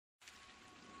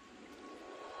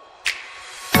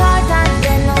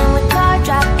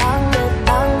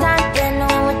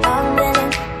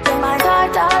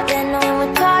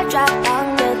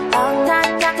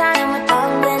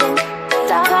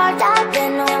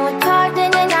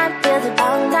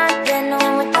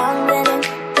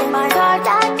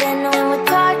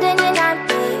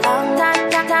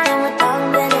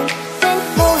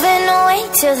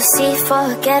for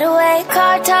a getaway.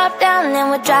 Car top down and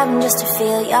we're driving just to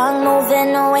feel young.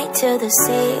 Moving away to the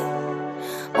sea,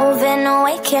 moving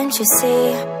away, can't you see?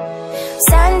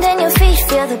 Sand in your feet,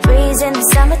 feel the breeze in the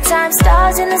summertime.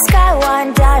 Stars in the sky,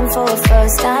 one dime for a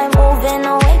first time. Moving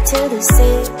away to the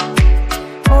sea,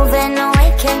 moving away,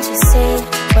 can't you see?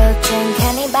 We'll drink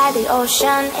honey by the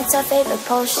ocean, it's our favorite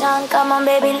potion. Come on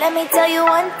baby, let me tell you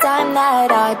one time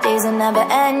that our days will never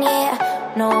end,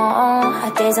 yeah. No,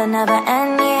 our days will never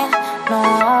end, yeah. No.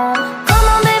 Come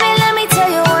on baby, let me tell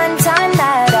you one time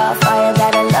that our fire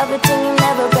got a love it till you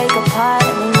never break apart.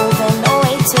 And we're moving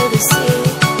away to the sea,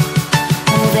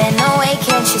 moving away,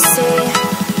 can't you see?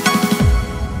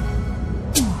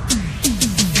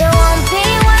 There won't be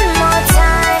one more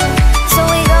time, so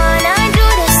we gonna do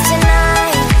this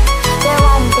tonight. There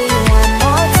won't be one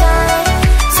more time,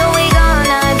 so we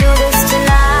gonna do this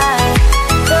tonight.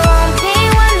 There won't be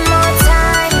one more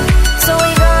time, so we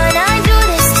gonna do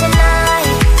this tonight.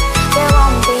 There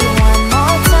won't be one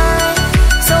more time,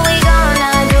 so we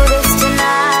gonna do this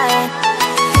tonight.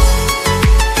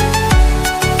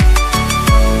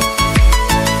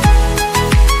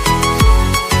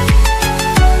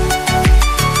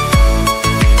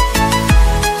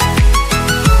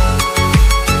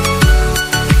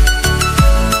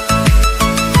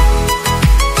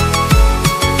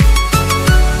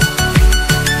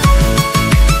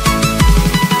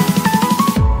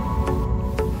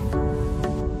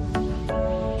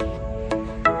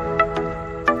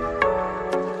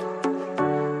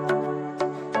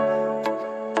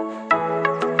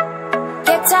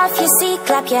 Get off your seat,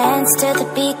 clap your hands to the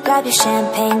beat. Grab your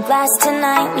champagne glass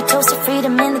tonight. We toast to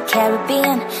freedom in the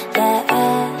Caribbean,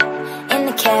 yeah. In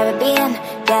the Caribbean,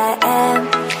 yeah.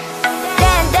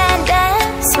 Dan, dan,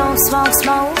 dan, smoke, smoke,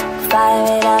 smoke.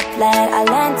 Fire it up, let our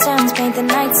lanterns paint the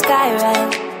night sky red.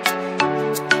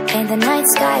 Paint the night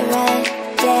sky red,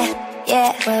 yeah,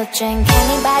 yeah. We'll drink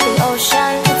honey by the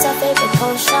ocean, it's our favorite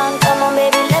potion. Come on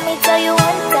baby, let me tell you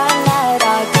one time that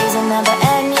our days will never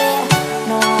end, yeah.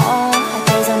 No, our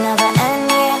days will never end,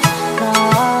 yeah. No.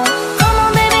 Come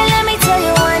on baby, let me tell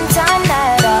you one time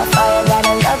that our fire got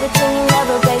a love it till you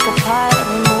never break apart. And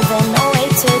we're moving away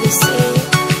to the sea,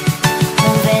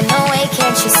 moving away,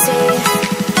 can't you see?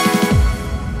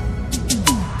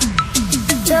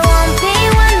 There won't be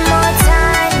one more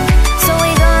time, so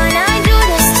we gonna do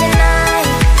this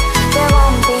tonight. There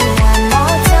won't be one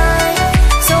more time,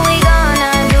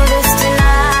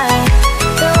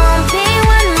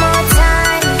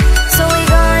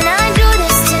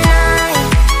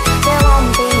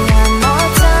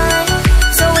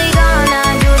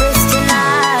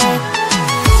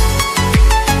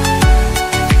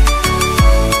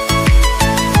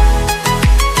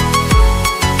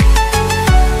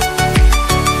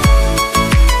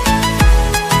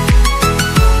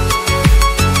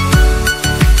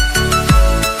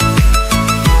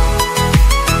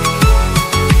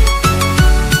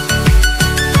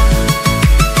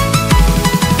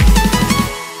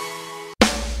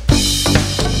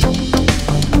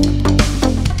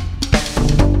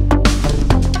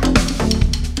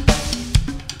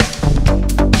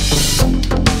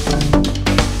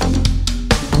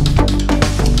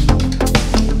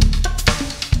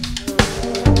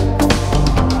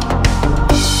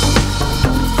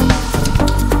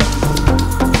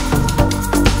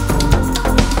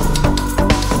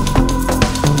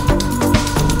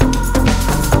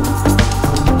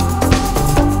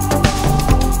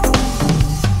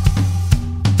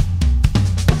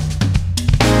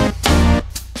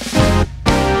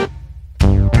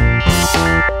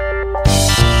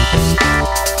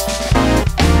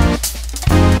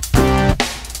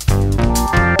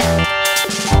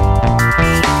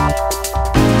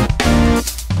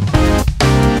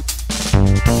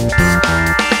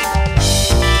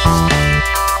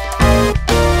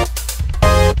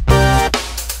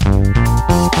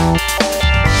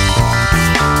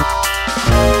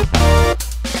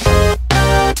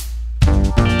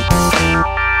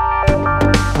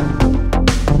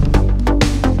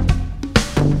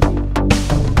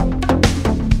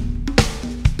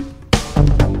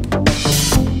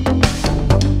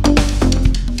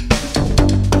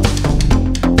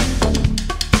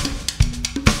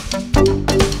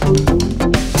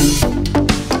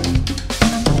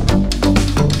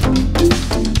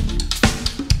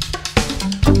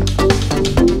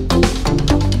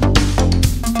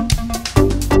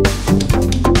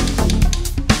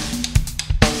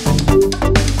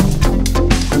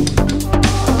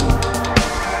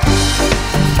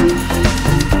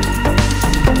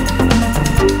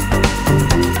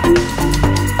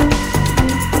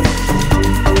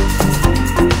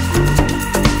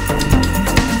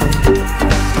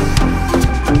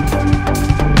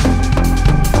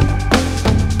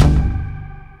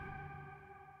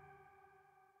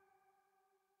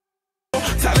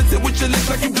 your lips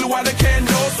like you blew out a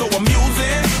candle. So I'm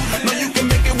using. Know you can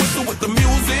make it whistle with the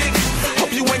music.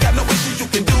 Hope you ain't got no issues, you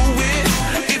can do it.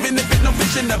 Even if it's no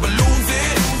bitch, you never lose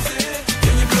it.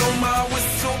 Can you blow my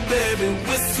whistle,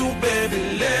 baby,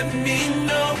 let me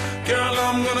know. Girl,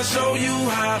 I'm gonna show you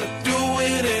how to do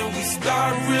it, and we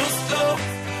start real slow.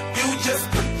 You just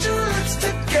put your lips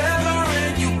together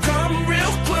and you come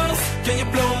real close. Can you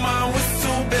blow my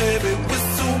whistle, baby,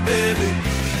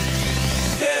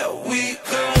 here we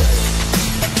go.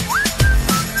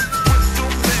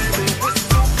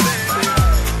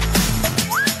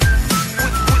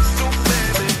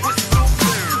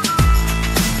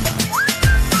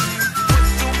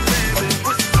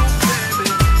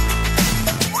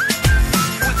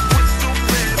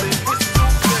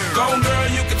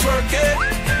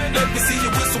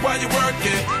 While you work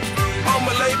it,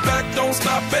 I'ma lay back, don't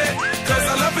stop it. Cause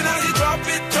I love it how you drop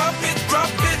it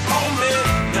on me.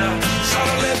 Now,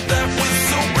 tryna let that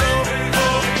whistle blow.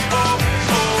 Oh, oh,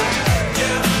 oh.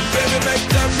 Yeah, baby, make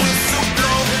that whistle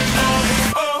blow.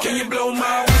 Oh, oh. Can you blow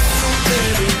my whistle,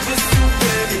 baby?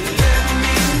 Let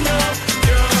me know.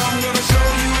 Girl, I'm gonna show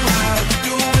you how to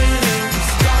do it, and we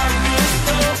start real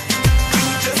slow. You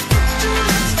just put your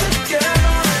lips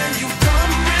together and you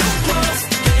come real close.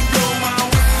 Can you blow my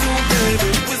whistle, baby,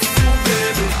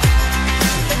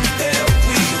 there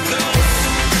we go.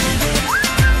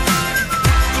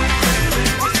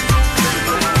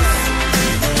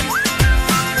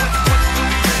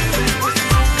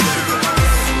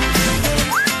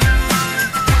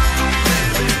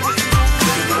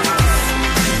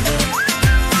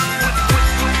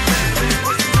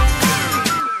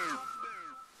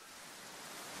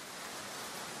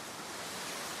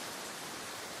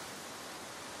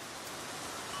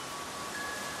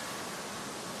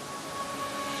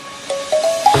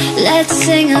 Let's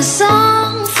sing a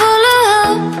song full of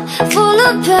hope, full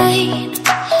of pain.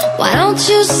 Why don't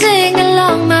you sing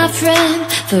along, my friend?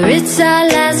 For it's our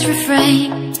last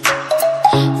refrain.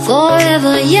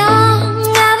 Forever young,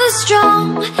 ever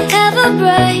strong, ever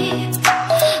brave.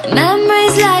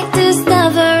 Memories like this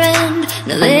never end.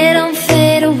 No, they don't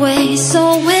fade away. So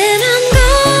when I'm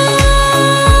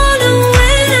gone, oh,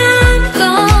 when I'm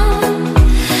gone,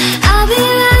 I'll be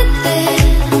right there,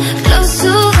 close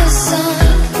to the sun.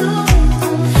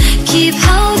 Keep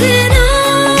holding on,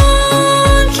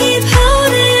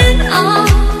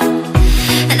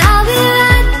 and I'll be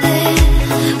right there,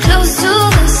 close to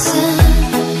the sun,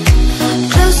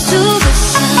 close to the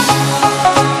sun.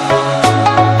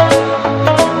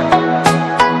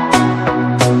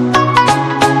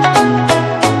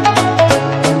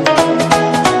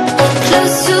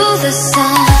 Close to the sun.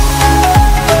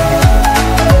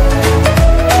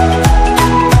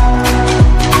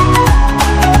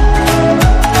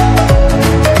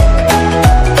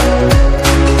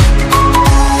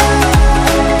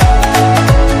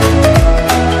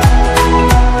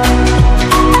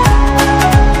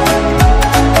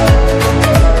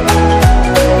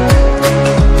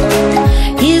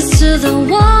 Here's to the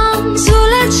ones who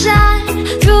let shine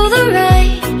through the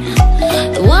rain,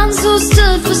 the ones who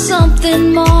stood for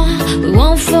something more. We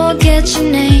won't forget your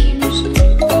names.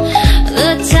 The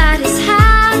tide is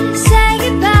high, say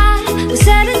goodbye, we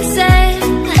set it sail,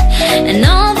 and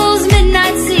all those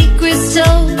midnight secrets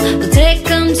told, we'll take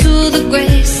them to the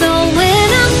grave. So when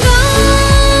I'm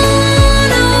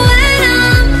gone, oh, when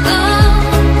I'm gone,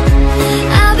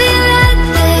 I'll be right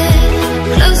there,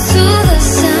 close to the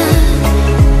sun.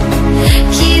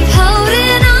 Keep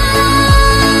holding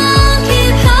on,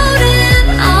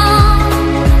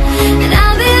 and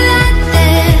I'll be right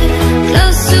there,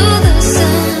 close to the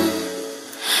sun,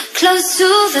 close to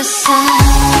the sun.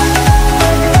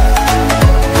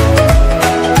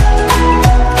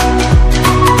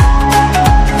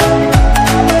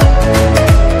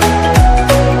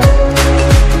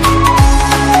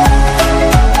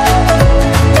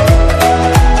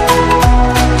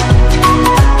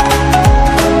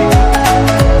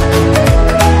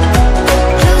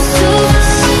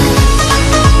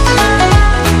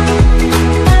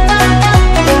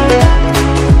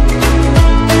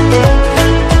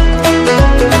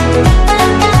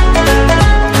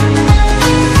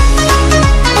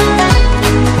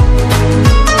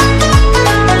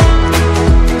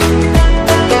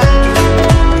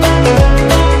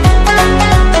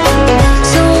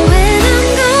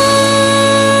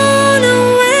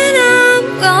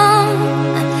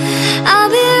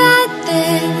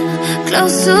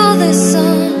 Close to the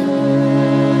sun.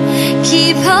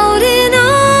 Keep holding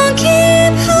on,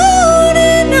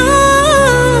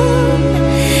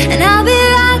 and I'll be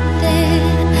right there,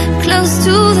 close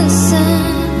to the sun,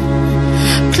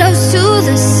 close to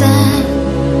the sun.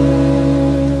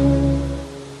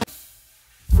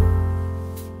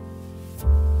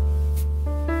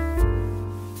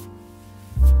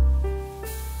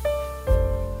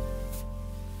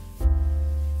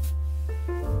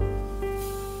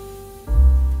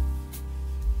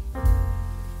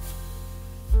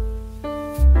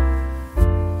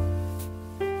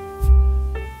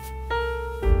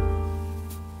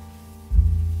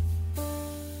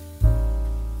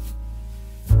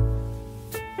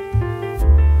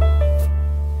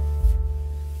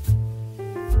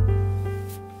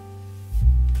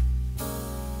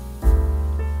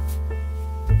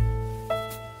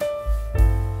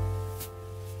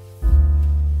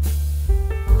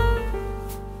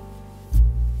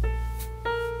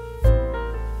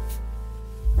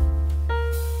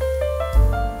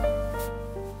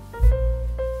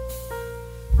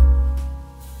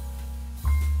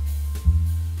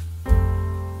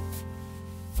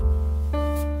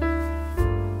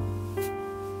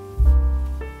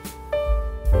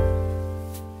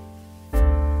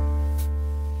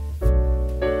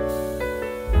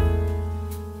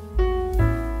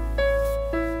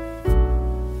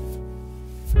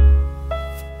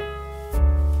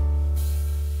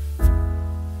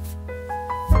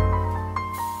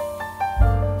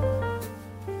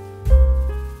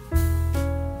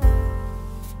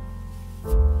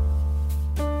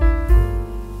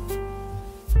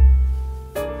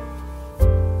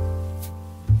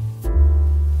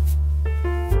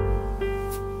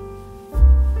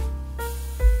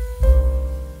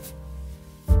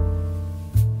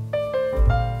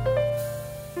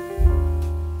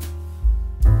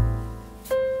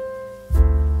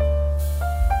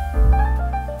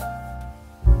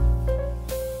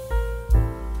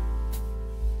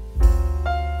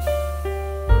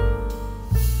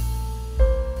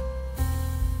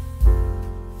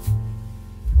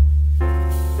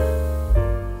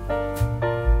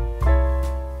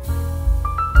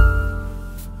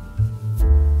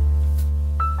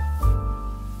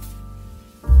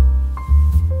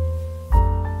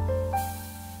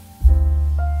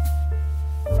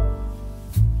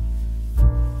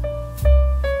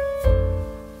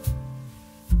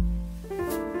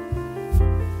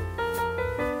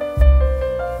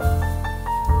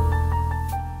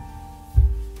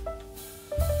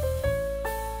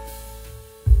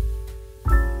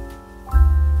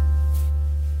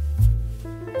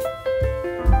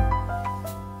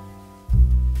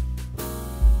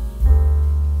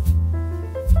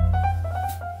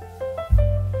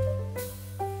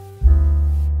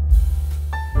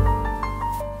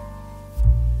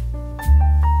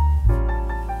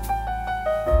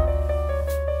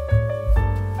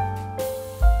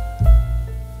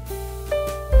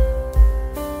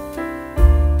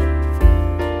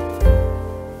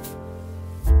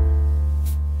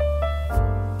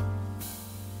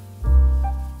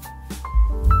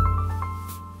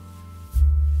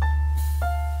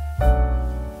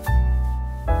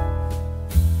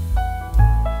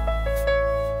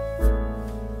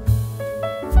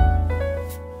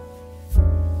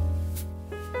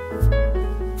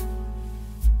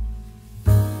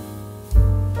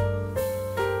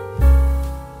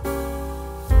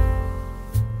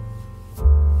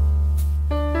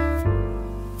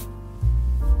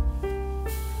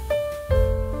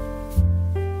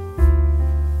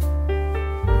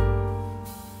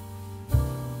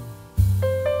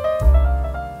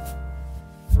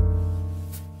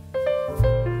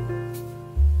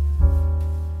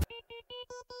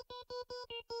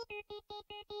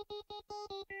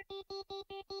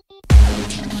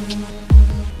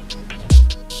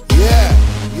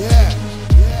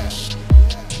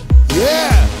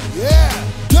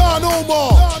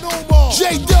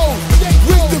 J-Doe,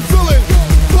 Rick the villain,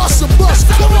 bust a bust.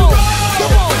 Come on,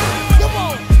 come on, come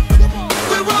on, come on.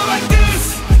 We roll like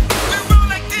this. We roll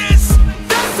like this.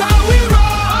 That's how we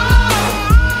roll.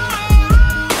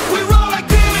 We roll like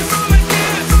this.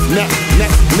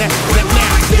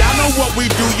 Y'all know what we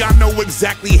do, y'all know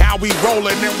exactly how we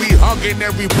rollin', and we huggin'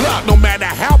 every block. No matter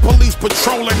how police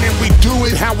patrolin', and we do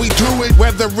it how we do it,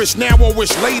 whether it's now or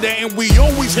it's later. And we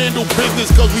always handle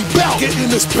business cause we bout getting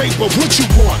this paper. What you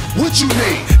want, what you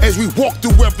need, as we walk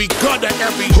through every gutter,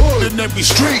 every hood, and every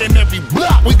street, and every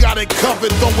block. We got it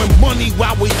covered, throwing money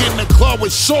while we in the club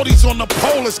with shorties on the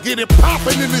pole. Let's get it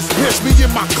poppin' in this bitch. Me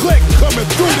and my clique coming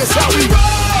through, that's how we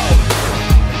roll.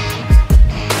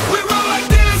 We roll like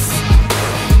this.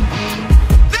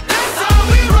 That's how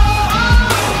we roll.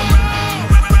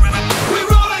 We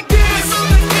roll like this.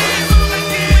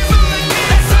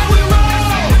 That's how we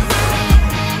roll.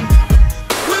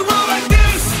 We roll like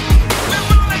this. We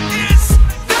roll like this.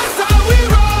 That's how we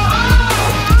roll.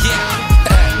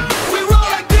 Yeah. We roll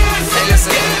like this. Hey,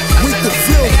 listen. With the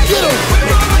feel, get 'em.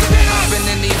 I've been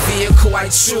in the vehicle, I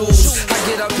choose. I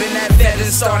get up in that bed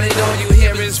and start it, all you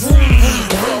hear is vroom.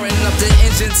 Roaring up the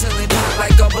engine till it pop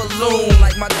like a balloon.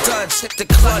 Like my Dutch, hit the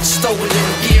clutch, throw it in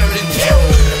gear and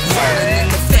rolling in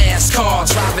the fast car,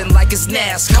 driving like it's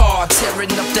NASCAR,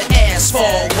 tearing up the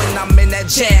asphalt when I'm in that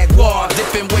Jaguar,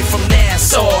 dipping away from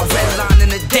Nassau, red line in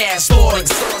the dashboard,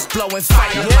 exhaust blowing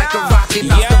fire like a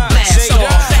rocket out the blast off.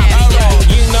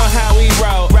 You know how we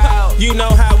roll, you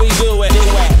know how we do it.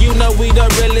 You know we the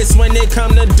realest when it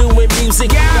come to doing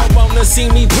music. You don't wanna see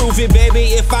me prove it,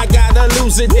 baby. If I gotta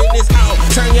lose it, then it's out.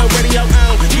 Turn your radio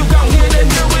on, you gon' hear the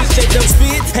newest. Shake them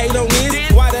spit, hate on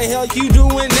this. Why the hell you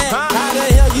doing that? How the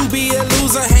hell you be a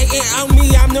loser? Hating on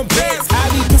me, I'm the best. I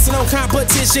be pissing on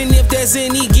competition. If there's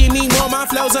any, give me more. My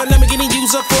flows are never getting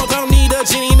used up for. Gon' need a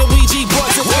genie and a Ouija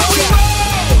board to watch out.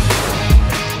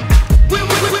 We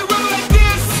roll like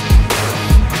this.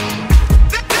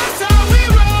 That's how we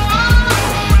roll.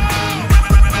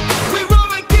 We roll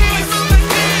like this.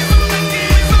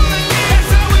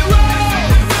 That's how we roll.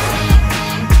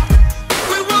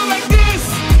 We roll like this.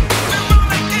 We roll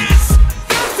like this.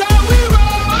 That's how we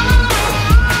roll.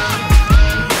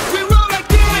 We roll like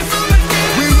this.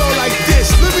 We roll like this.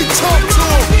 Let me talk to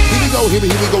him. Here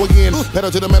we go again.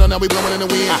 Pedal to the metal, now we blowing in the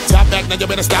wind. Top back, now you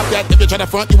better stop that. If you try to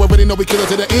front, you already know we kill it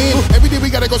to the end. Every day we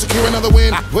gotta go secure another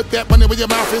win. Put that money where your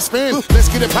mouth is spin. Let's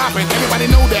get it poppin'. Everybody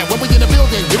know that when we in the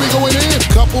building, here we going in.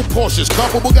 Couple Porsches,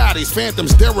 couple Bugattis,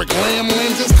 Phantoms, Derek, Lamb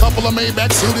lenses, couple of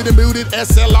Maybachs, suited and booted,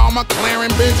 SLR,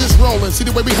 McLaren, Benches rolling. See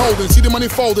the way we holding, see the money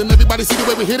folding. Everybody see the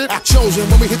way we hit it. Chosen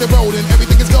when we hit the road and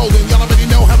everything is golden. Y'all already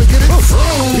know how we get it.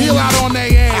 Peel out on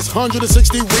their ass,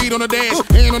 160 read on the dash,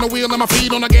 hand on the wheel and my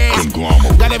feet on the gas.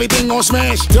 Got everything on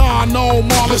smash. Don, no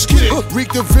more, let's get it.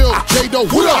 Reek the Ville, J-Doe,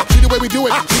 what up? See the way we do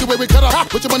it, see the way we cut up.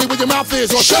 Put your money where your mouth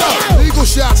is, or shut up. Legal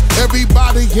shots,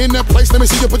 everybody in the place. Let me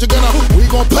see you put your gun up. We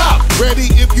gon' pop. Ready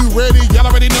if you ready. Y'all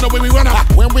already know the way we run up.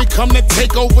 When we come to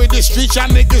take over the streets, y'all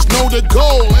niggas know the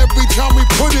goal. Every time we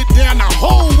put it down, the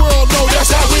whole